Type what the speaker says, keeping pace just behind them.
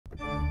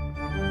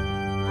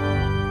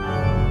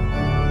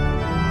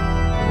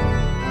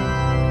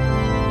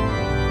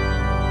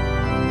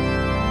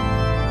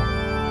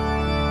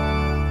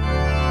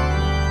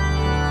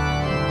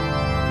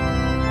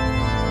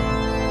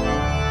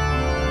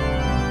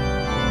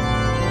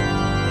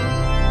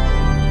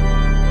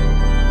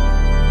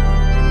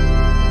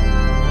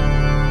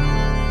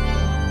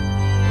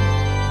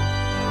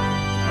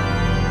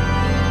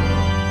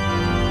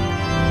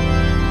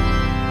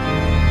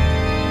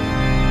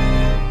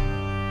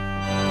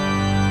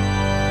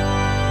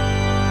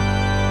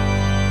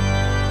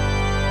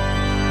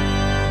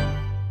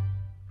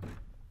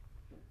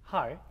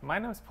My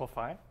name is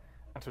paulfey,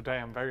 and today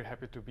I'm very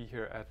happy to be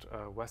here at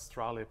West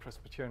Raleigh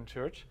Presbyterian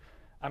Church.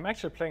 I'm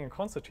actually playing a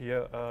concert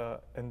here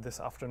in this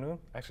afternoon,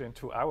 actually in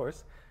 2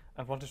 hours,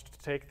 and wanted to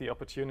take the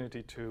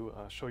opportunity to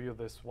show you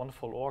this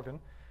wonderful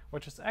organ,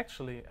 which is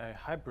actually a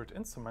hybrid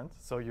instrument.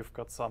 So you've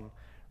got some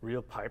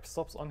real pipe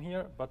stops on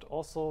here, but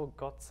also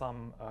got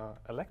some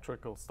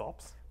electrical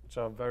stops, which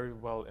are very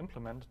well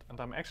implemented. And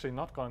I'm actually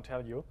not going to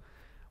tell you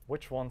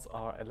which ones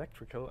are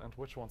electrical and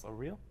which ones are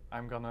real.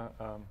 I'm gonna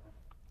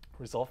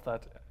resolve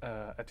that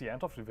at the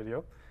end of the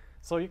video.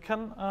 So you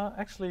can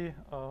actually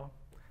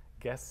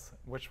guess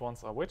which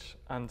ones are which.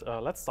 And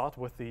let's start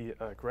with the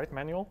grade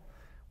manual,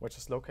 which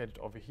is located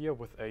over here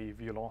with a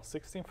violon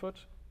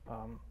 16-foot,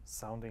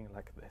 sounding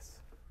like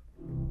this.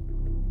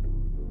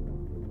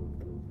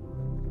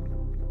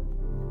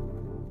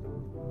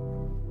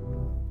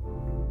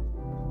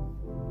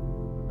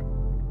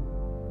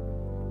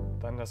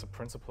 Then there's a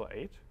principal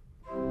 8.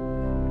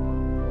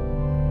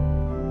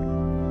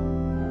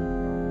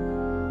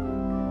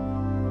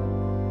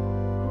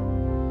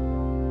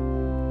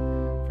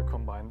 If you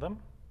combine them,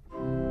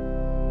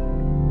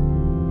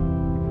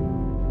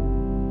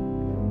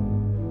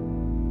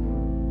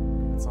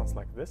 it sounds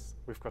like this.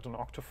 We've got an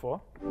octave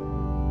 4,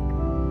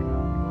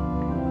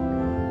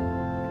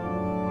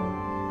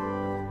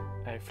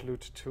 a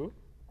flute 2,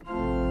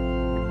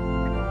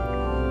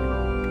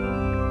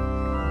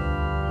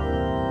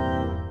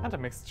 and a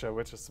mixture,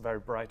 which is very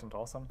bright and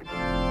awesome.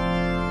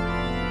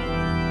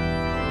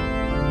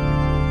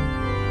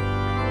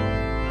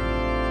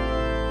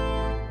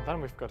 Then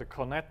we've got a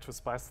cornet to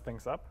spice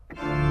things up.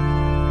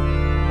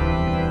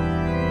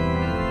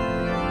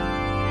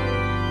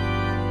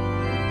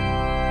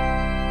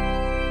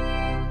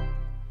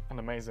 An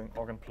amazing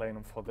organ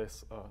plenum for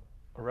this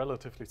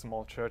relatively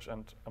small church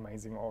and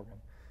amazing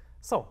organ.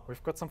 So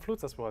we've got some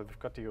flutes as well. We've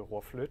got the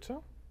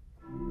Rohrflöte.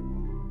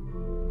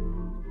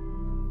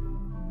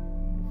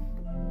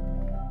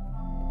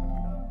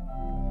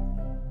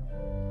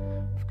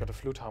 We've got a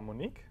flute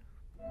harmonique.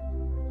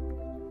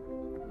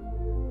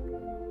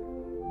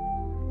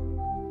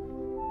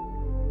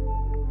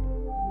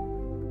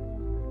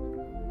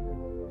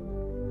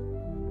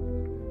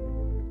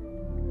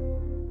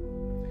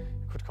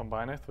 You could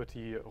combine it with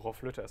the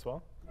Rohrflöte as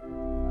well.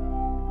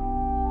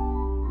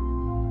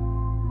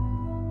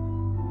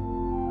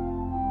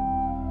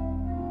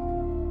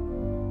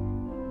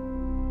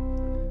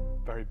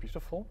 Very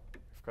beautiful.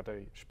 We've got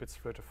a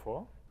Spitzflöte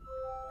 4.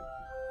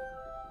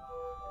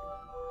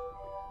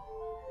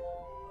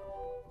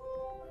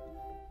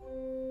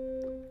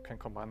 Can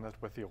combine that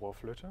with the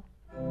Rohrflöte.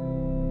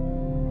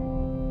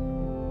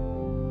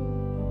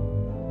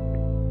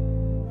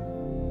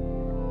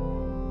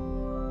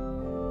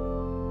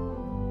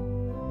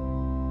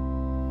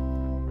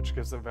 Which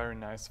gives a very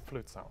nice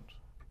flute sound.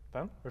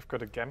 Then we've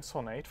got a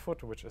Gemshorn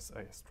 8-foot, which is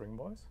a string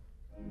voice.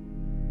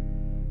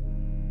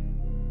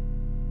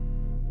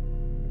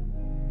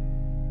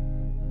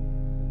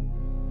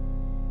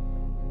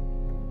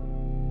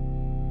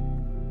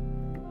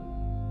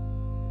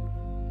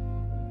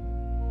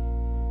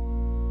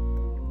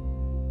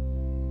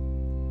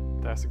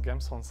 There's a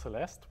Gemshorn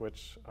Celeste,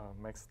 which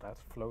makes that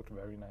float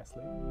very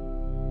nicely.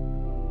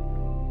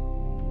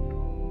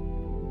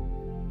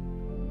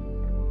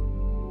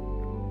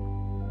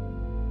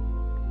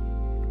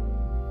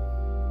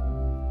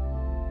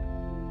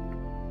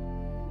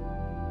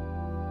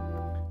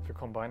 If you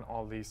combine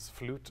all these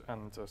flute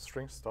and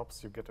string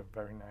stops, you get a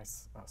very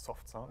nice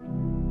soft sound.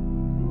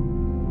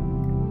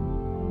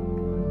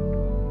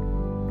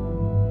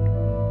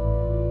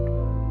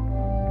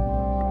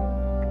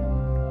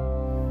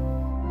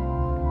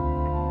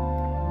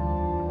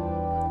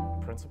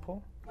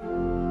 Principal.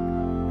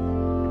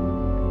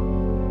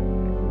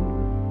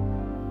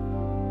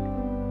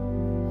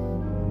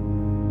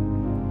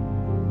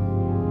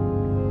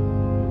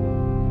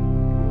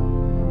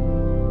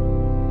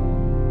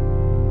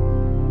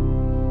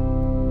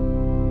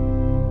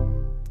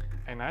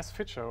 A nice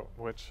feature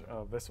which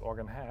this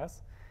organ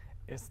has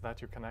is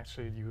that you can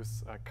actually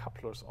use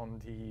couplers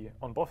on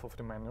both of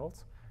the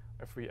manuals.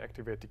 If we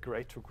activate the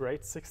grade to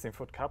grade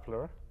 16-foot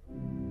coupler,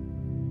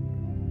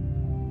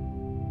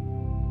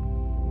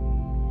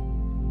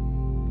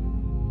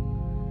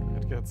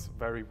 it's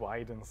very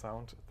wide in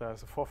sound.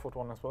 There's a 4-foot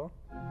one as well.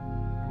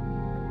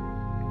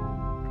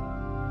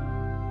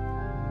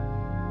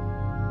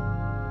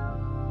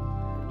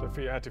 But if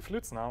we add the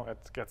flutes now,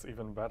 it gets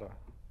even better.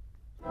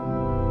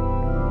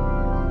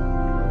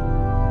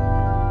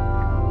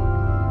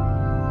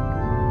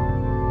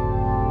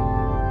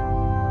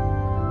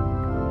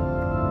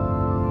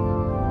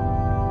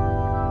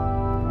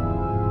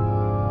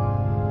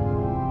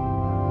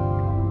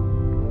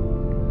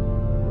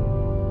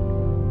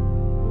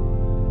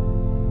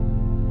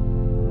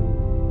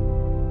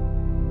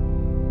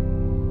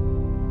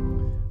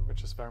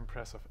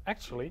 Impressive.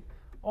 Actually,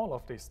 all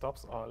of these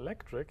stops are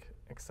electric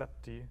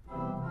except the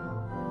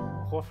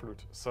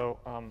Rohrflute. So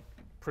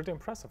pretty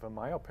impressive in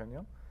my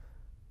opinion.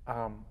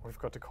 We've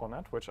got the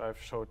cornet, which I've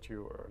showed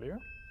you earlier.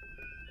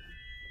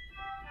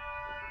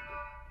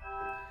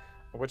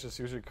 which is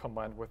usually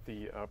combined with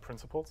the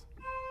principals.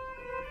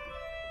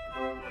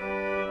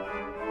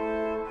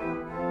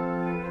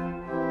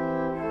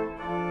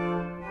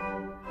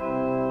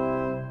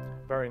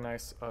 Very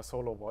nice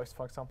solo voice,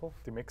 for example,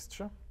 the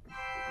mixture.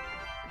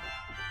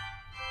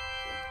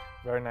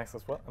 Very nice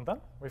as well. And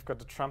then we've got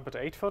the trumpet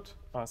 8-foot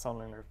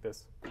sounding like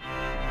this.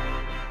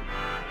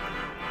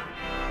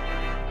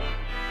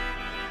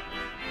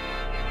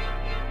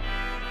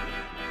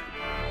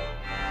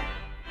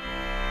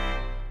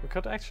 We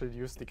could actually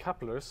use the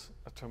couplers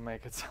to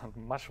make it sound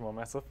much more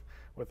massive.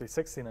 With the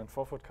 16 and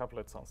 4-foot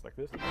coupler, it sounds like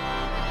this.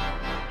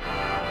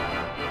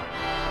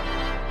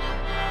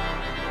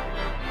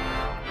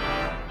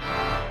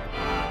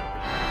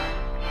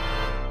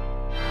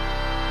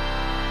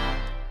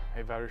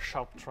 A very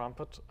sharp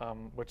trumpet,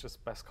 which is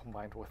best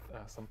combined with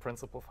some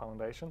principal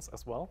foundations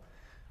as well.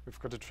 We've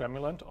got a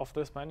tremulant of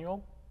this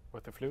manual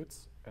with the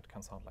flutes. It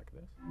can sound like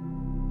this.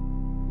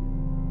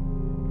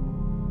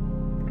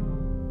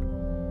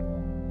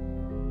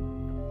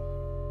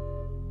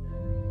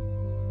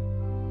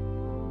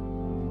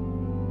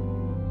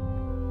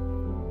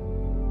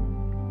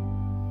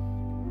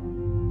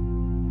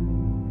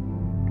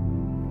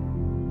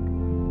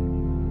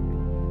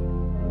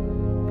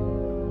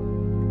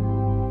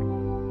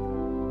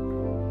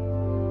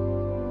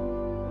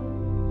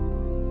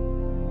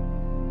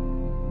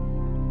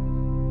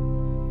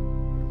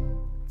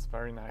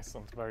 Very nice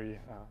and very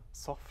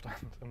soft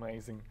and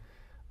amazing.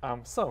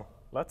 So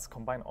let's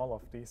combine all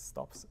of these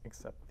stops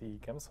except the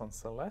Gemson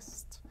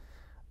Celeste,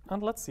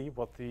 and let's see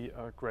what the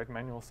great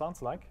manual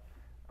sounds like.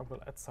 I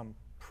will add some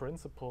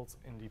principals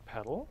in the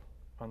pedal,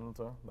 and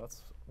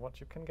that's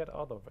what you can get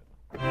out of it.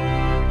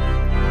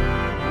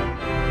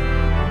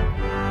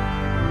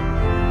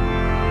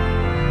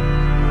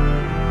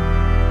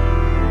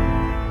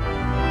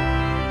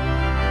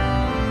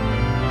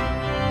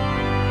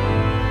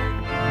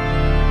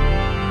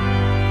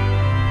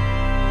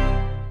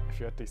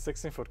 The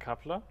 16-foot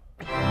coupler,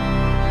 and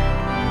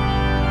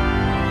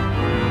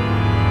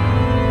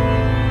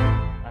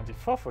the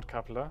 4-foot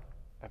coupler,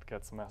 it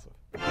gets massive.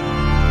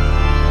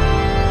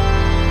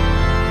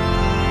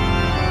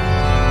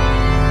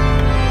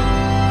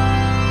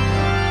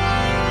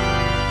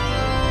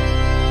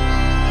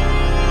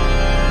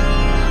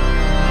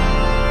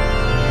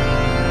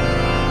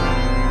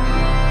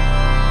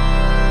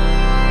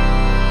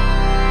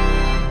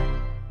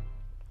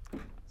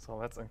 So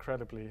that's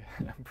incredibly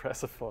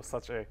impressive for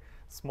such a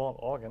small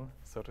organ,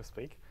 so to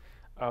speak.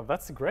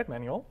 That's the great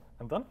manual,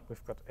 and then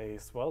we've got a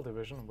swell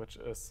division, which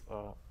is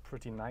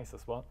pretty nice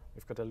as well.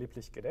 We've got a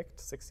lieblich gedeckt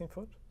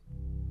 16-foot,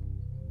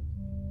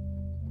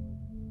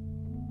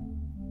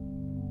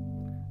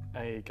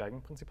 a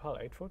Geigenprinzipal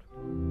 8-foot,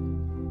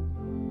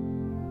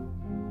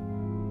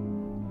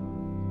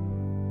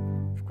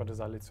 we've got a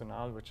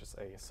Salicional, which is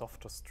a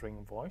softer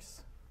string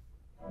voice,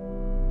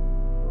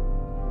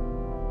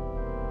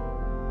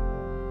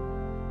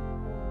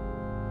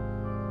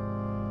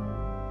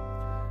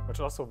 which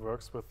also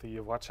works with the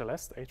Voix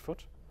Celeste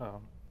 8-foot,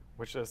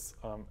 which is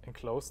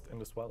enclosed in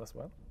the swell as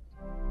well.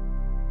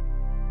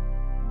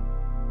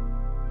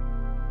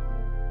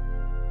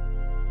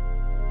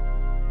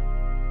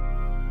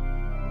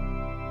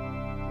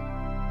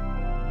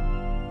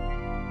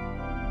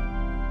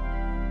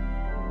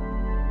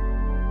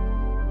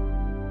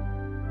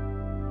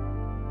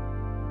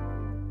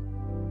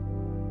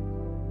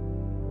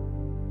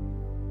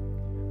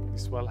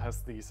 Swell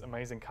has these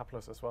amazing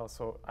couplers as well,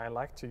 so I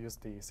like to use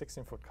the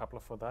 16-foot coupler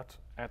for that,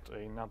 add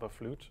another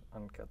flute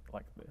and get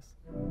like this.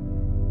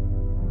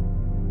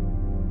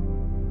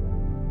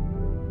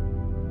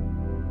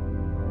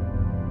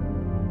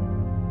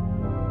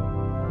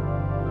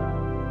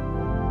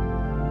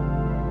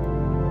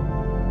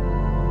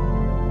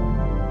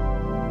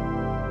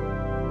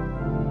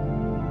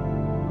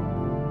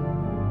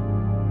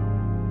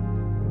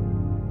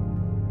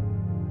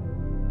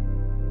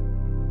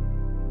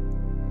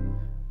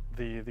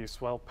 The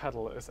swell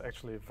pedal is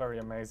actually very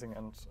amazing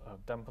and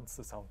dampens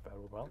the sound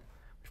very well.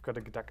 We've got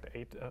a Gedacht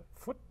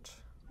 8-foot,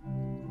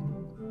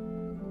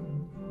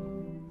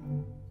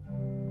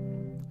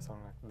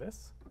 something like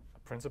this, a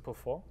Principal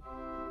 4,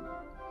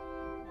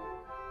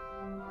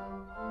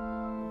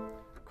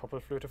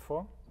 Koppelflöte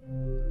 4,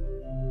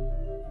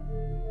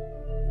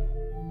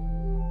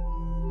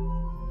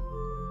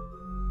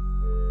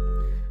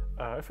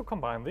 if we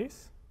combine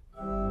these,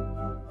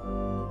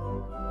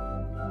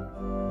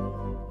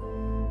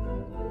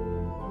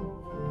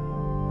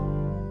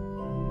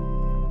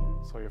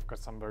 so you've got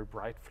some very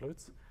bright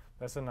flutes.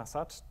 There's a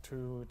Nasat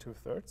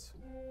 2/3,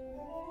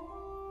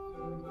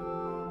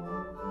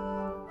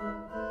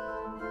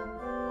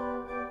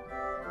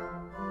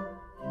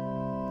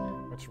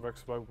 which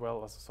works very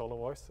well as a solo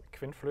voice.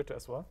 Quintflöte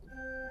as well,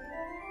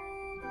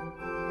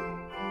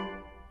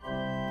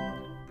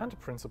 and a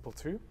Principal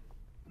 2.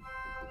 If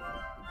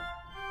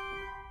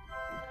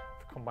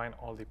you combine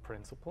all the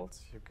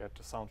principals, you get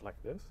a sound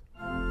like this.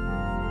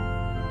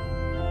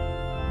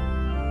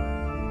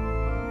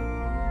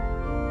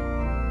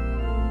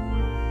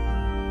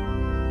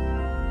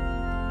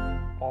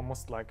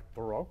 almost like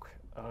Baroque.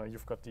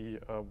 You've got the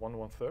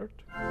 1/1/3.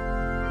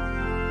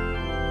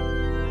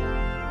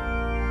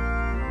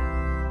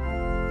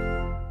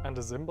 And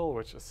a cymbal,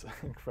 which is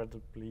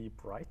incredibly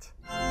bright.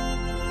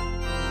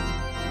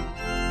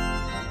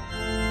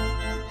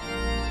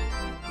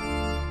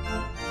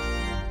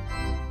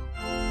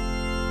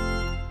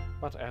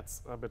 But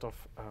adds a bit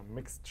of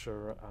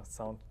mixture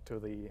sound to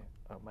the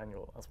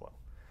manual as well.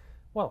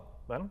 Well,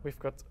 then we've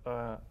got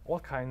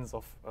all kinds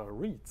of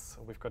reeds.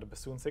 We've got a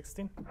bassoon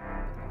 16.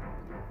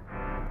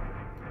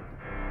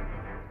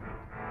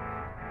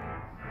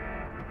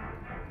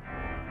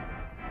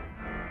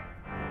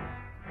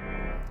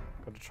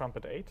 Got a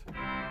trumpet 8.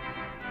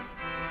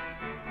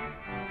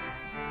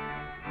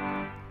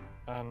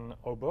 An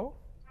oboe.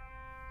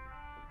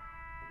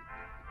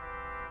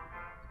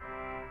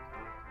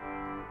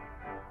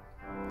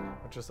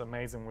 Which is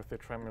amazing with the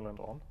tremulant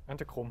on. And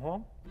a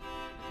chromhorn.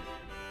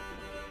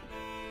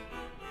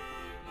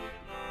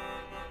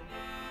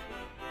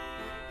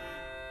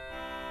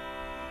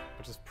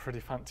 Which is pretty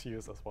fun to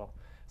use as well.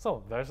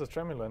 So there's a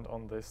tremulant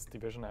on this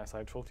division, as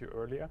I told you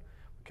earlier.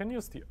 We can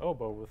use the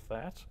oboe with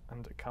that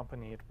and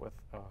accompany it with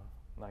a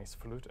nice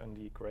flute in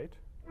the grade.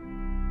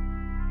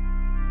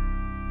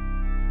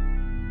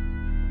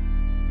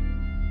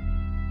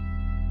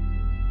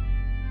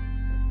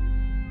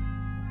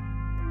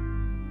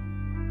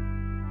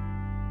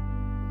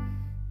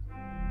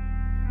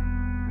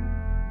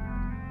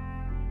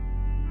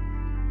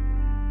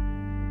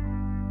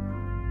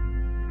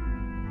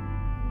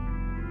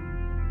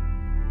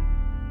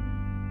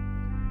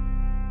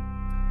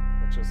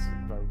 Which is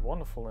very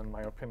wonderful in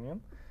my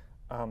opinion.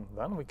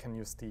 Then we can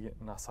use the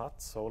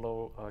Nasat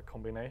solo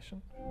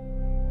combination.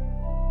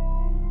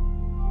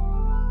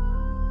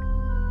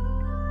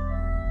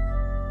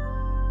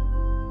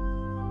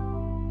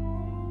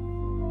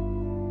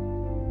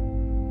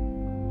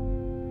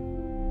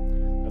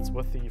 That's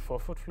with the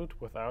 4-foot flute.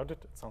 Without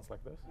it, it sounds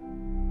like this.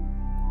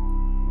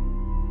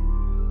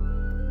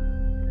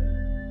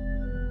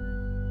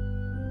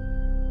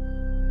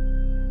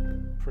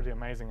 Pretty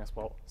amazing as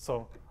well.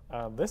 So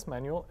this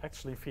manual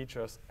actually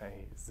features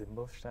a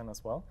Zimbelstern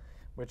as well,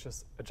 which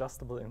is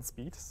adjustable in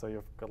speed. So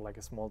you've got like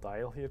a small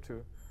dial here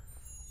to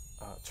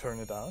turn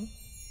it down.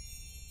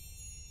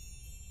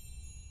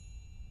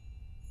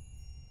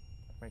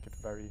 Make it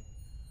very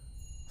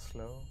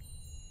slow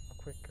or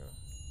quick,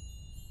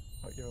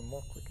 or even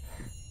more quick.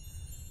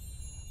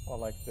 Or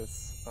like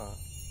this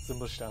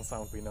Zimbelstern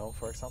sound we know,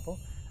 for example.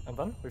 And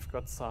then we've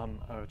got some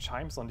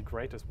chimes on the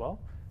grate as well,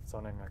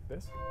 sounding like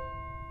this.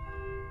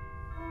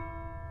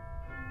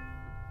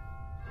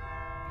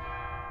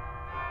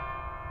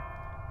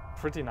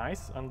 Pretty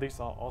nice, and these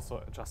are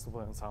also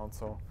adjustable in sound,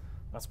 so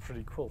that's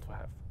pretty cool to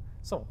have.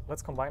 So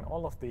let's combine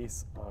all of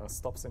these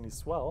stops in the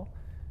swell.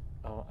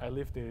 I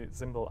leave the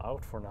cymbal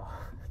out for now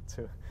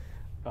to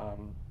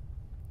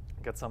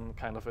get some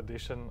kind of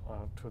addition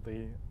to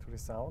the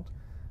sound.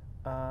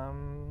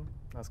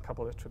 Let's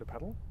couple it to the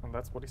pedal, and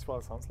that's what the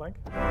swell sounds like.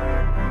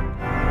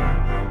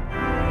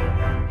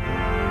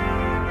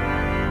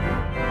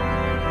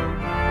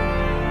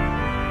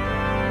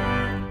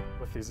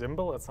 With the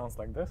cymbal, it sounds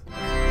like this.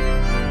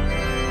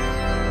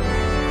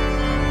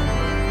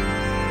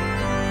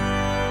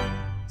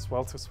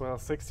 Swell to swell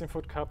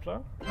 16-foot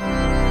coupler.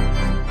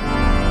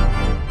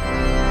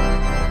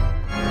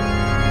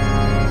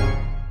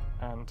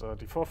 And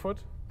the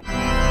 4-foot.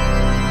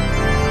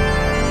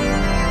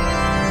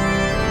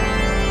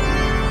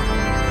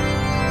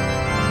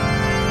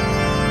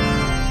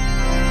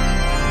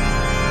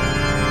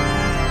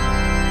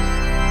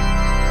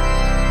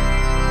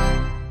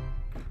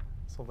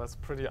 So that's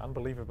pretty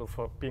unbelievable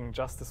for being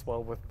just as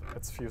well with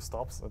its few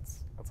stops.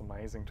 It's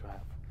amazing to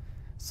have.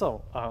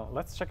 So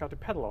let's check out the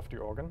pedal of the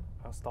organ,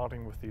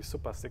 starting with the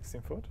super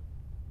 16-foot.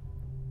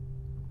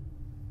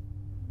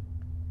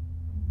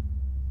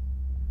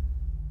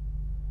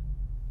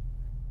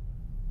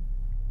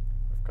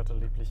 We've got a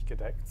lieblich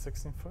gedeckt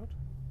 16-foot.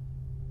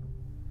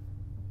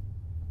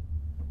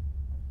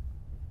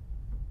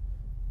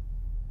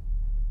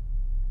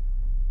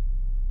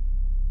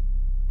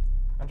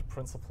 And a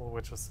principal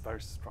which is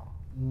very strong.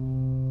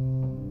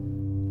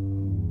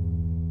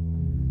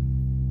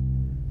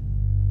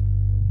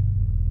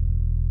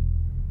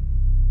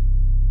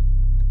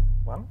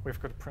 We've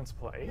got a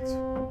principal 8,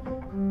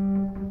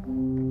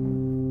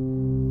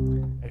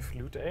 a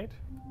flute 8,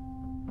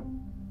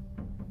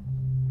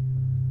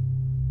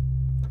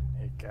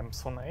 a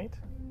Gamson 8,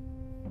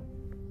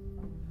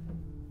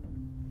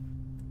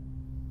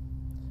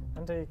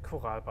 and a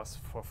choralbass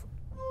 4-foot.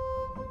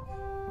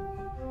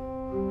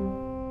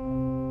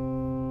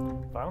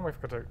 Then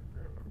we've got a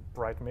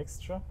bright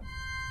mixture.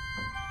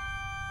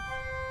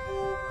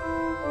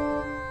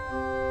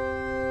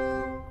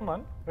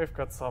 On. We've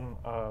got some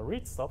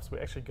reed stops. We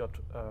actually got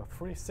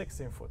 3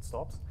 16-foot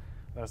stops.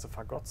 There's a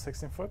fagot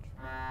 16-foot.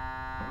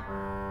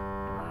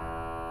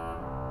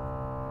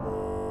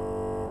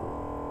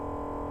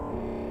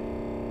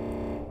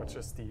 Which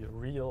is the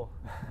real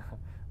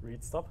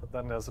reed stop.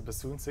 Then there's a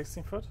bassoon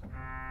 16-foot.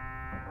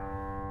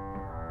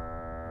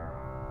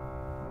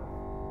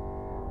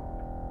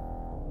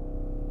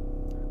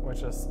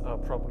 which is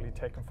probably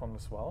taken from the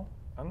swell,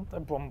 and a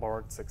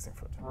bombard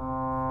 16-foot.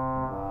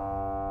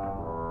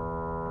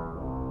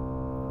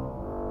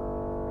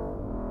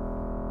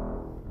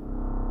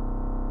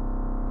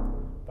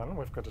 Then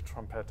we've got a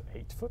trumpet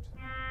 8-foot,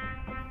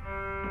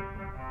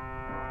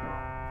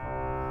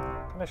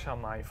 and a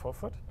shamai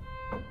 4-foot.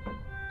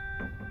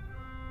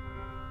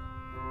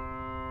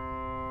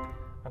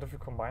 And if you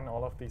combine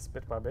all of these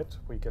bit by bit,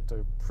 we get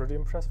a pretty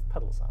impressive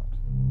pedal sound.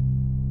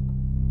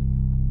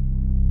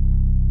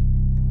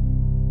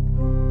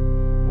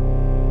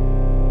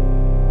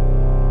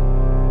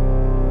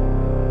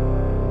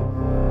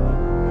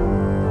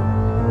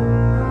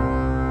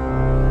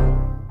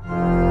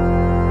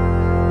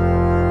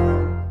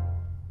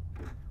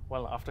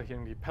 Well, after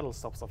hearing the pedal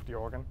stops of the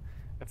organ,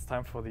 it's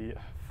time for the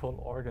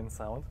full organ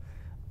sound,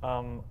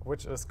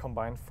 which is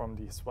combined from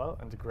the swell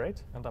and the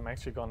great. And I'm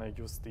actually going to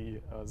use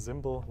the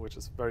zimbal, which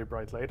is very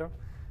bright later,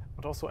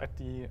 and also add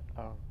the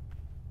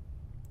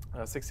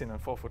 16 and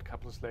 4-foot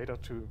couplers later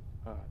to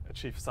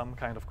achieve some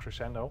kind of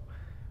crescendo.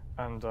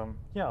 And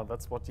yeah,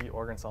 that's what the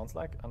organ sounds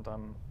like. And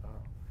I'm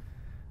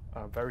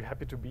very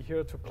happy to be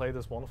here to play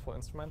this wonderful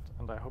instrument.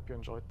 And I hope you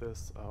enjoyed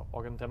this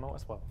organ demo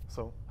as well.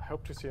 So I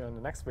hope to see you in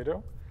the next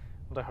video.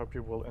 And I hope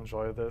you will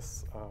enjoy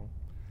this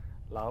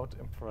loud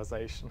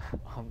improvisation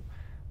on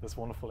this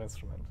wonderful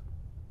instrument.